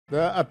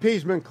The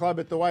appeasement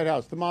club at the White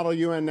House, the model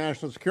UN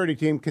national security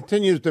team,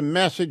 continues to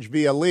message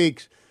via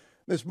leaks.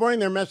 This morning,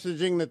 they're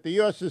messaging that the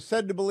U.S. is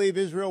said to believe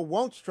Israel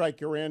won't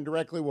strike Iran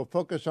directly, will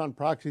focus on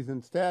proxies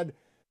instead.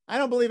 I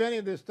don't believe any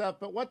of this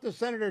stuff, but what does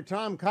Senator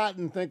Tom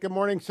Cotton think? Good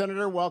morning,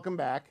 Senator. Welcome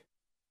back.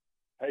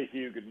 Hey,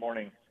 Hugh. Good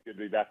morning. It's good to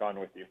be back on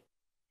with you.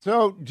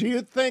 So do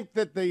you think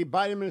that the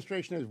Biden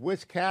administration is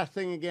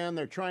wiscasting again?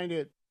 They're trying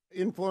to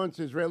influence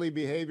Israeli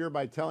behavior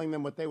by telling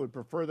them what they would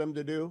prefer them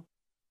to do?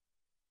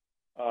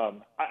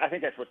 I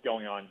think that's what's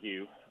going on,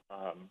 Hugh.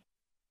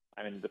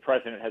 The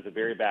president has a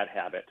very bad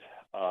habit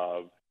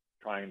of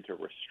trying to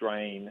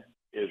restrain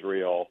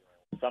Israel,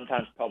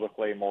 sometimes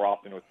publicly, more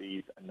often with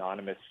these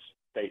anonymous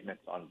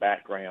statements on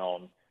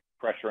background,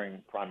 pressuring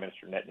Prime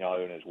Minister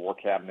Netanyahu and his war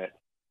cabinet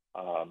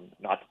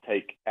not to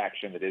take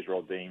action that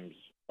Israel deems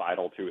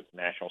vital to its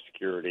national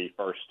security,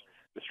 first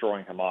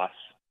destroying Hamas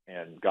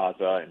and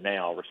Gaza, and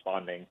now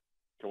responding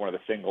to one of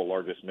the single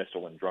largest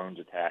missile and drones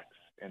attacks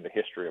in the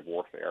history of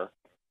warfare.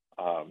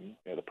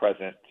 The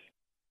president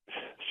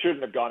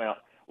shouldn't have gone out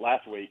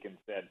last week and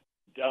said,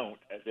 don't,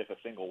 as if a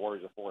single word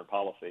is a foreign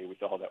policy. We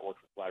saw how that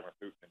worked with Vladimir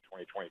Putin in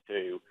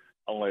 2022,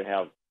 only to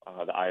have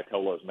the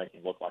Ayatollahs make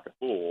him look like a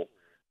fool.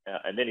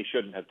 And then he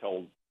shouldn't have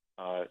told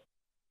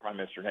Prime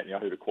Minister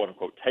Netanyahu to, quote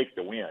unquote, take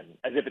the win,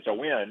 as if it's a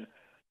win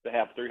to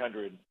have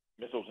 300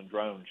 missiles and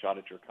drones shot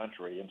at your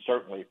country, and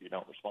certainly if you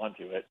don't respond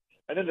to it.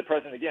 And then the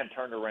president, again,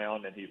 turned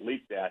around and he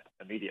leaked that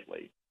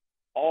immediately.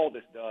 All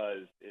this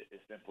does is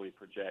simply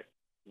project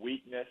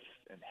weakness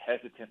and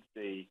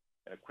hesitancy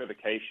and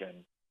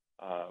equivocation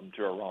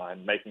to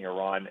Iran, making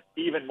Iran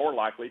even more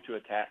likely to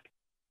attack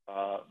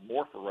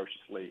more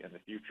ferociously in the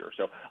future.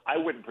 So I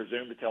wouldn't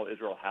presume to tell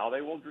Israel how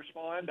they will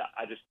respond.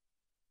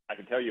 I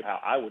can tell you how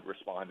I would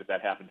respond if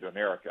that happened to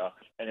America,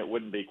 and it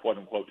wouldn't be, quote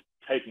unquote,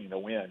 taking the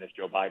win as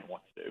Joe Biden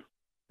wants to.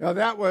 Now,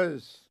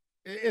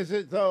 is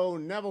it though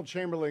Neville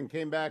Chamberlain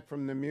came back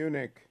from the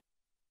Munich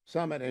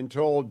summit and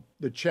told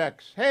the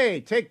Czechs, hey,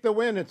 take the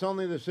win. It's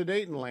only the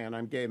Sudetenland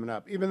I'm giving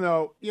up, even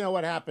though, you know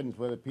what happens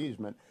with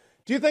appeasement.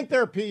 Do you think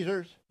they're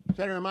appeasers?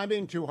 Senator, am I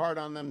being too hard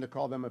on them to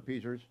call them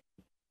appeasers?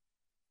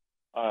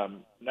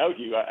 No,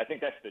 Hugh. I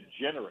think that's the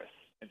generous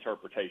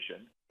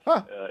interpretation,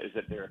 is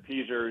that they're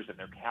appeasers and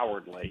they're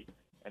cowardly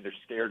and they're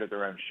scared of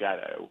their own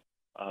shadow.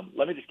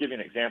 Let me just give you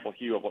an example,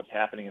 Hugh, of what's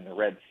happening in the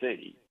Red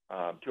Sea.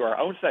 To our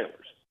own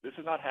sailors, this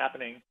is not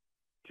happening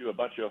to a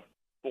bunch of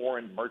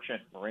foreign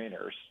merchant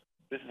mariners.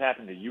 This is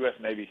happening to U.S.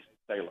 Navy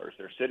sailors.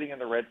 They're sitting in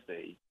the Red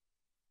Sea.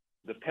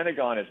 The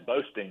Pentagon is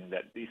boasting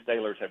that these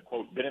sailors have,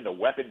 quote, been in the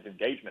weapons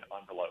engagement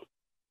envelope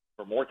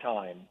for more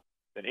time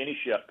than any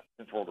ship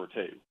since World War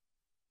II.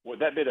 What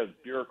that bit of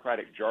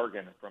bureaucratic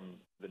jargon from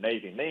the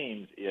Navy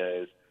means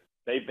is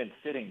they've been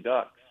sitting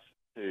ducks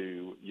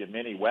to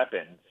Yemeni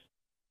weapons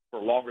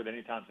for longer than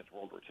any time since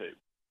World War II.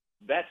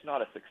 That's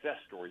not a success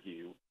story,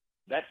 Hugh.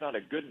 That's not a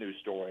good news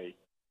story.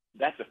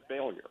 That's a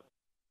failure.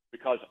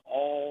 Because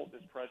all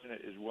this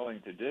president is willing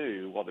to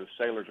do while those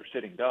sailors are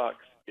sitting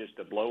ducks is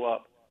to blow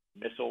up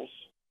missiles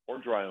or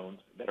drones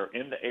that are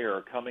in the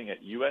air coming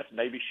at U.S.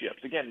 Navy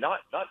ships. Again, not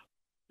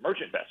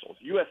merchant vessels,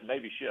 U.S.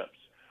 Navy ships,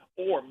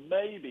 or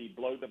maybe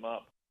blow them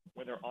up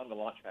when they're on the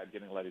launch pad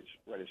getting ready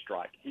to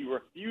strike. He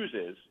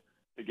refuses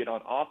to get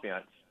on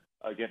offense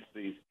against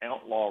these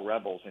outlaw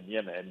rebels in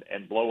Yemen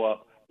and blow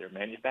up their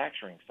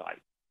manufacturing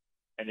sites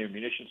and their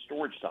munition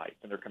storage sites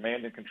and their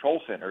command and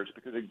control centers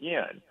because,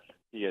 again,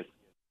 he is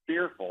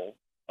fearful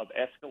of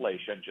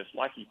escalation, just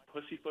like he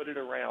pussyfooted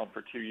around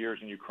for 2 years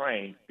in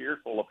Ukraine,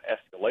 fearful of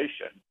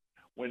escalation,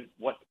 when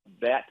what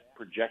that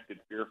projected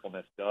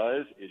fearfulness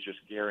does is just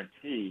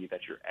guarantee that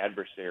your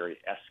adversary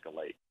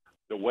escalates.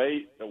 The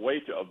way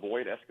to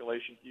avoid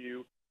escalation,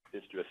 Hugh,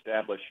 is to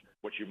establish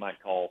what you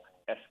might call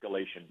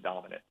escalation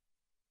dominance.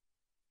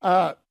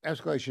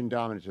 Escalation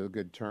dominance is a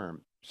good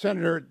term.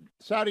 Senator,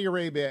 Saudi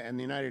Arabia and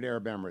the United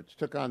Arab Emirates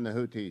took on the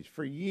Houthis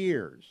for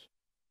years,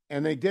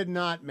 and they did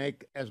not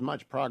make as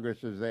much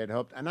progress as they had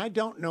hoped. And I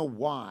don't know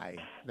why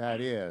that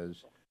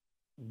is.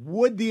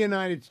 Would the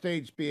United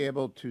States be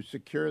able to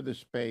secure the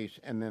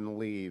space and then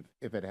leave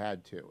if it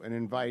had to, and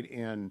invite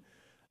in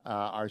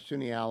our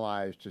Sunni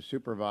allies to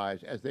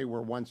supervise as they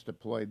were once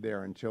deployed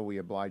there until we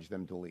oblige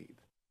them to leave?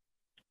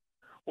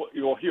 Well,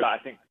 Hugh, I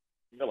think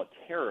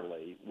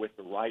militarily, with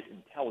the right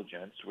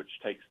intelligence, which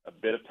takes a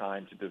bit of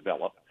time to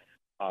develop,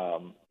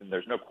 and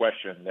there's no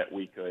question that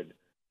we could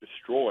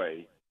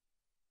destroy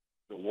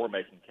the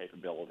war-making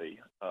capability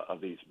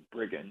of these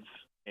brigands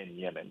in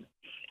Yemen,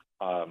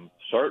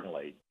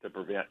 certainly to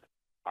prevent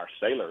our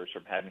sailors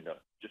from having to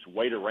just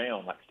wait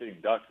around like sitting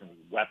ducks in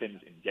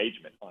weapons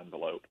engagement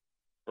envelope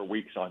for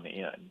weeks on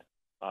end.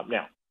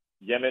 Now,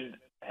 Yemen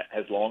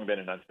has long been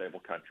an unstable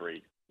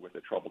country with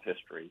a troubled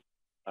history.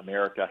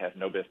 America has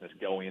no business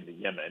going into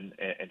Yemen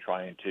and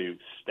trying to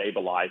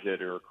stabilize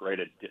it or create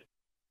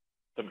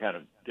some kind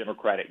of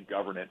democratic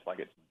governance like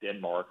it's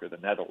Denmark or the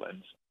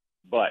Netherlands.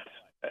 But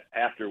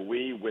after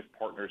we, with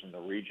partners in the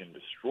region,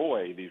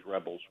 destroy these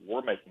rebels'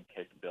 war-making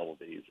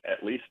capabilities,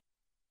 at least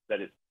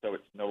so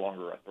it's no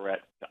longer a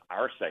threat to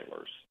our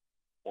sailors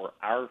or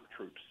our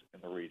troops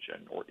in the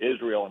region, or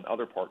Israel and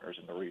other partners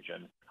in the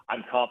region,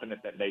 I'm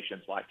confident that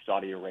nations like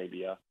Saudi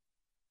Arabia,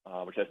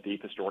 which has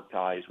deep historic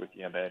ties with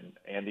Yemen,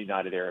 and the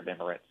United Arab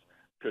Emirates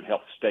could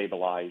help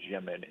stabilize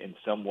Yemen in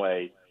some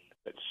way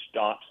that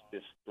stops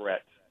this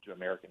threat to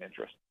American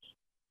interests.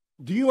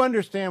 Do you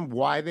understand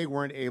why they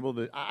weren't able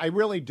to? I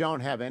really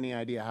don't have any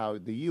idea how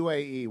the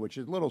UAE, which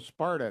is little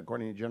Sparta,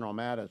 according to General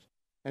Mattis,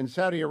 and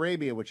Saudi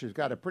Arabia, which has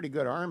got a pretty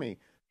good army,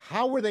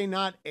 how were they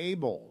not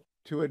able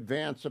to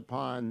advance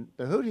upon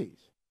the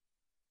Houthis?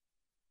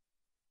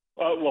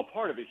 Well,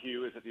 part of it,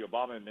 Hugh, is that the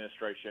Obama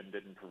administration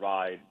didn't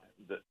provide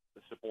the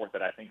support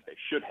that I think they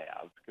should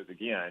have, because,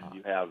 again,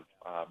 you have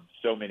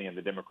so many in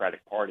the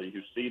Democratic Party who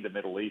see the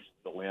Middle East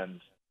through the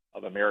lens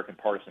of American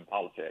partisan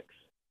politics.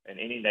 And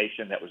any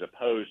nation that was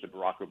opposed to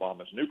Barack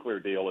Obama's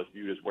nuclear deal is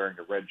viewed as wearing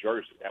a red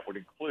jersey. That would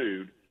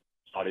include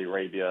Saudi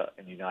Arabia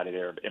and the United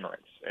Arab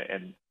Emirates.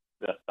 And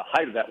the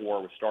height of that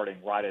war was starting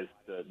right as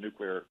the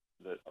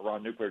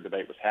Iran nuclear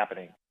debate was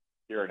happening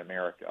here in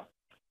America.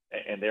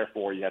 And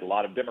therefore, you had a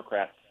lot of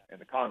Democrats in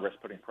the Congress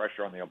putting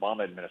pressure on the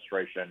Obama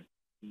administration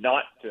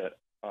not to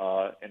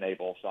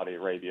enable Saudi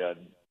Arabia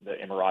and the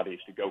Emiratis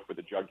to go for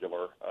the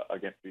jugular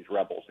against these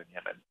rebels in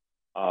Yemen.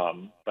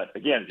 But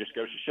again, it just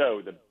goes to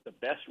show the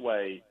best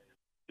way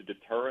to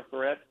deter a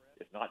threat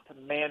is not to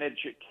manage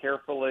it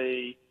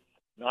carefully,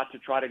 not to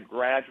try to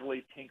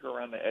gradually tinker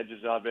around the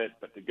edges of it,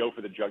 but to go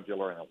for the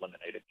jugular and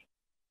eliminate it.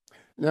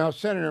 Now,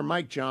 Senator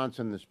Mike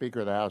Johnson, the Speaker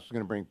of the House, is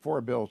going to bring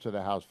 4 bills to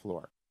the House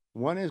floor.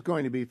 One is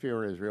going to be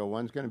for Israel,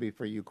 one's going to be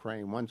for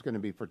Ukraine, one's going to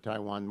be for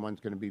Taiwan, one's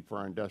going to be for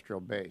our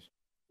industrial base.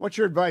 What's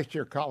your advice to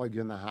your colleagues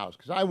in the House?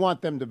 Because I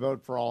want them to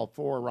vote for all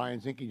 4. Ryan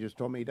Zinke just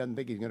told me he doesn't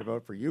think he's going to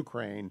vote for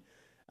Ukraine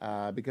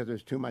because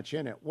there's too much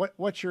in it.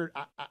 What's your?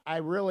 I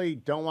really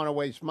don't want to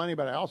waste money,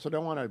 but I also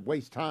don't want to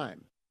waste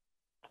time.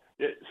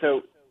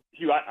 So,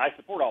 Hugh, I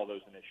support all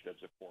those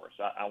initiatives, of course.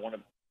 I want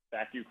to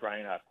back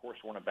Ukraine. I, of course,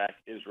 want to back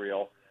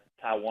Israel.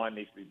 Taiwan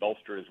needs to be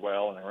bolstered as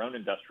well, and their own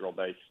industrial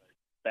base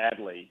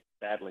badly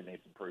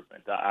needs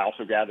improvement. I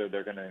also gather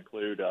they're going to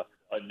include a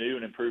new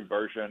and improved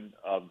version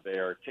of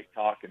their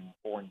TikTok and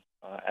foreign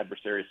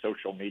adversary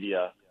social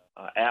media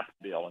app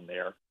bill in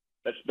there.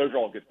 Those are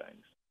all good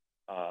things.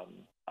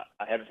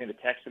 I haven't seen the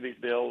text of these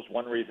bills.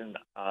 One reason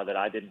that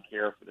I didn't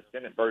care for the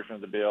Senate version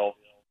of the bill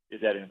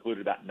is that it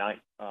included about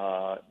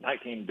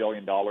 $19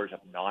 billion of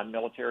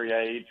non-military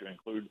aid to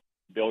include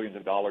billions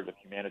of dollars of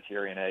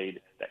humanitarian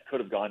aid that could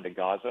have gone to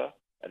Gaza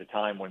at a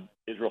time when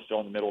Israel's still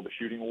in the middle of a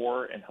shooting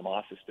war and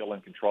Hamas is still in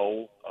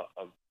control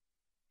of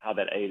how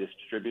that aid is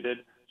distributed.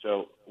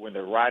 So when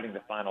they're writing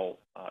the final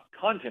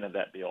content of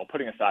that bill,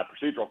 putting aside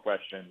procedural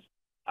questions,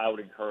 I would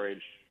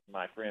encourage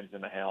my friends in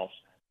the House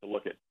to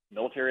look at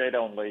military aid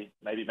only,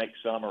 maybe make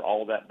some or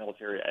all of that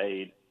military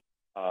aid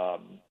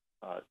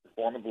the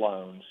form of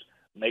loans,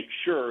 make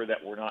sure that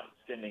we're not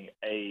sending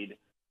aid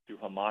to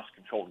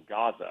Hamas-controlled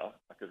Gaza,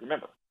 because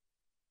remember,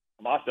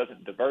 Hamas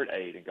doesn't divert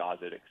aid in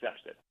Gaza, it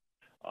accepts it.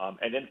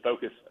 And then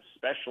focus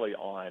especially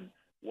on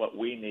what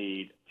we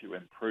need to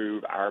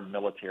improve our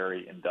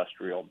military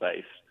industrial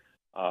base.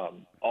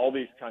 All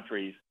these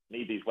countries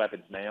need these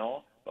weapons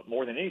now, but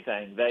more than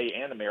anything, they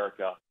and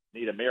America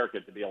need America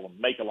to be able to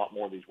make a lot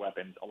more of these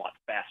weapons a lot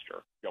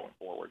faster going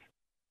forward.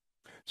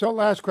 So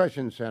last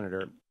question,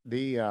 Senator.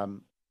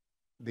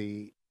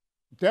 The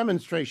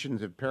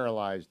demonstrations have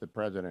paralyzed the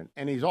president,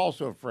 and he's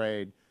also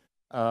afraid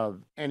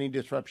of any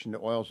disruption to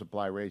oil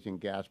supply, raising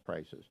gas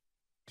prices.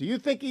 Do you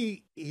think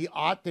he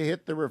ought to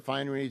hit the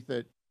refineries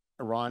that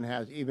Iran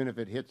has, even if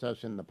it hits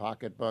us in the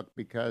pocketbook?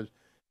 Because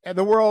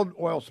the world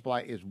oil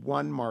supply is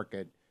one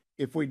market.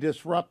 If we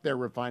disrupt their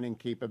refining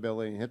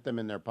capability and hit them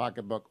in their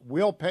pocketbook,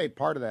 we'll pay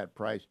part of that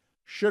price.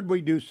 Should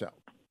we do so?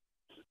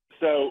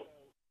 So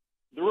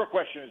the real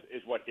question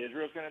is what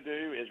Israel's going to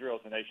do. Israel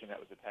is a nation that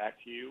was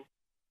attacked, Hugh.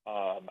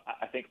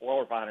 I think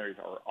oil refineries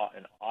are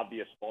an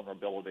obvious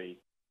vulnerability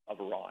of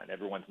Iran.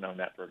 Everyone's known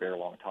that for a very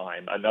long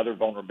time. Another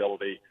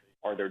vulnerability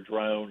are their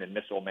drone and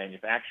missile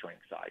manufacturing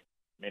sites,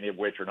 many of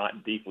which are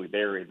not deeply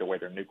buried the way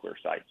their nuclear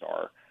sites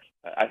are.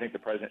 I think the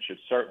president should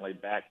certainly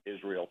back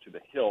Israel to the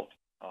hilt,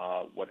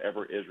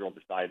 whatever Israel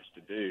decides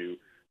to do,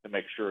 to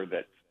make sure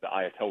that the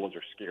Ayatollahs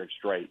are scared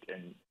straight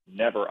and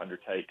never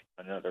undertake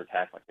another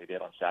attack like they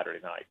did on Saturday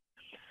night.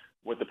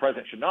 What the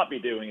president should not be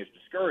doing is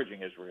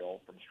discouraging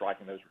Israel from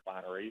striking those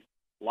refineries,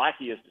 like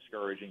he is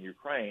discouraging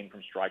Ukraine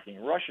from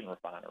striking Russian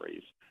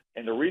refineries.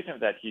 And the reason for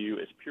that, Hugh,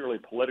 is purely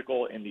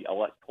political in the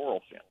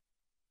electoral sense.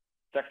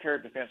 Secretary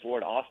of Defense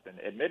Lloyd Austin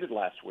admitted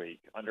last week,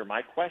 under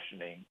my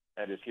questioning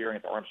at his hearing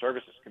at the Armed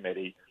Services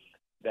Committee,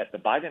 that the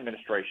Biden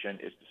administration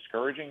is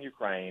discouraging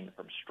Ukraine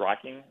from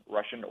striking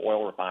Russian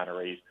oil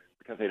refineries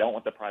because they don't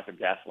want the price of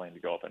gasoline to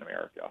go up in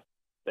America.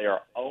 They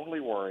are only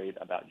worried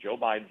about Joe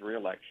Biden's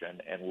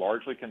reelection and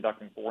largely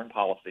conducting foreign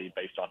policy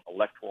based on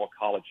electoral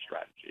college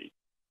strategy,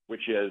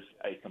 which is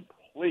a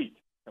complete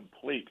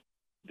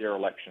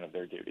dereliction of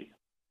their duty.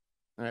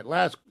 All right,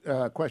 last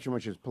question,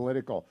 which is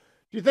political.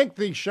 Do you think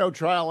the show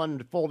trial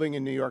unfolding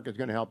in New York is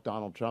going to help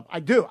Donald Trump? I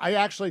do. I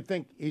actually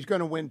think he's going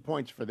to win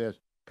points for this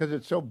because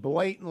it's so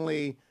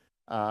blatantly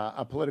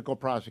a political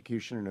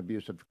prosecution and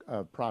abuse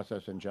of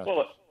process and justice.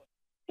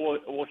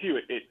 Well, Hugh,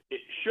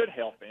 it should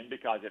help him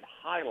because it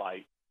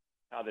highlights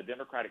how the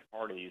Democratic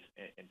Party's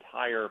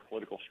entire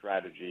political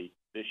strategy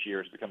this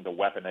year has become the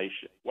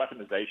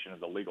weaponization of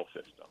the legal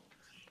system.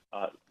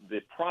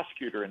 The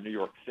prosecutor in New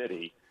York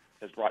City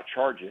has brought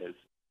charges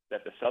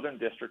that the Southern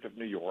District of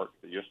New York,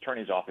 the U.S.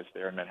 Attorney's Office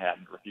there in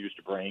Manhattan, refused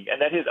to bring,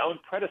 and that his own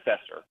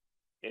predecessor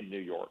in New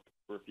York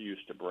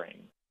refused to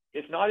bring.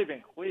 It's not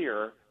even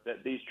clear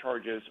that these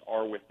charges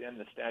are within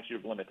the statute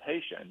of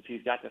limitations.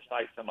 He's got to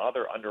cite some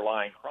other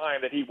underlying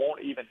crime that he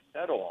won't even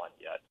settle on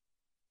yet.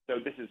 So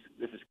this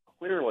is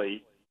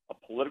clearly a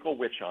political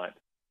witch hunt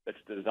that's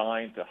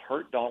designed to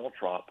hurt Donald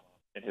Trump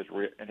in his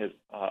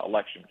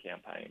election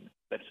campaign.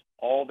 That's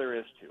all there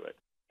is to it.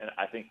 And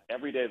I think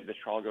every day that this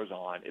trial goes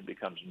on, it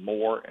becomes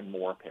more and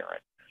more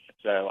apparent.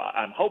 So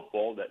I'm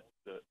hopeful that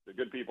the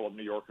good people of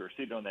New York who are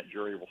seated on that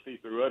jury will see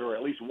through it, or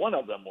at least one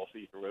of them will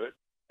see through it,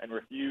 and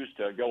refuse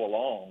to go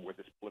along with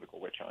this political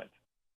witch hunt.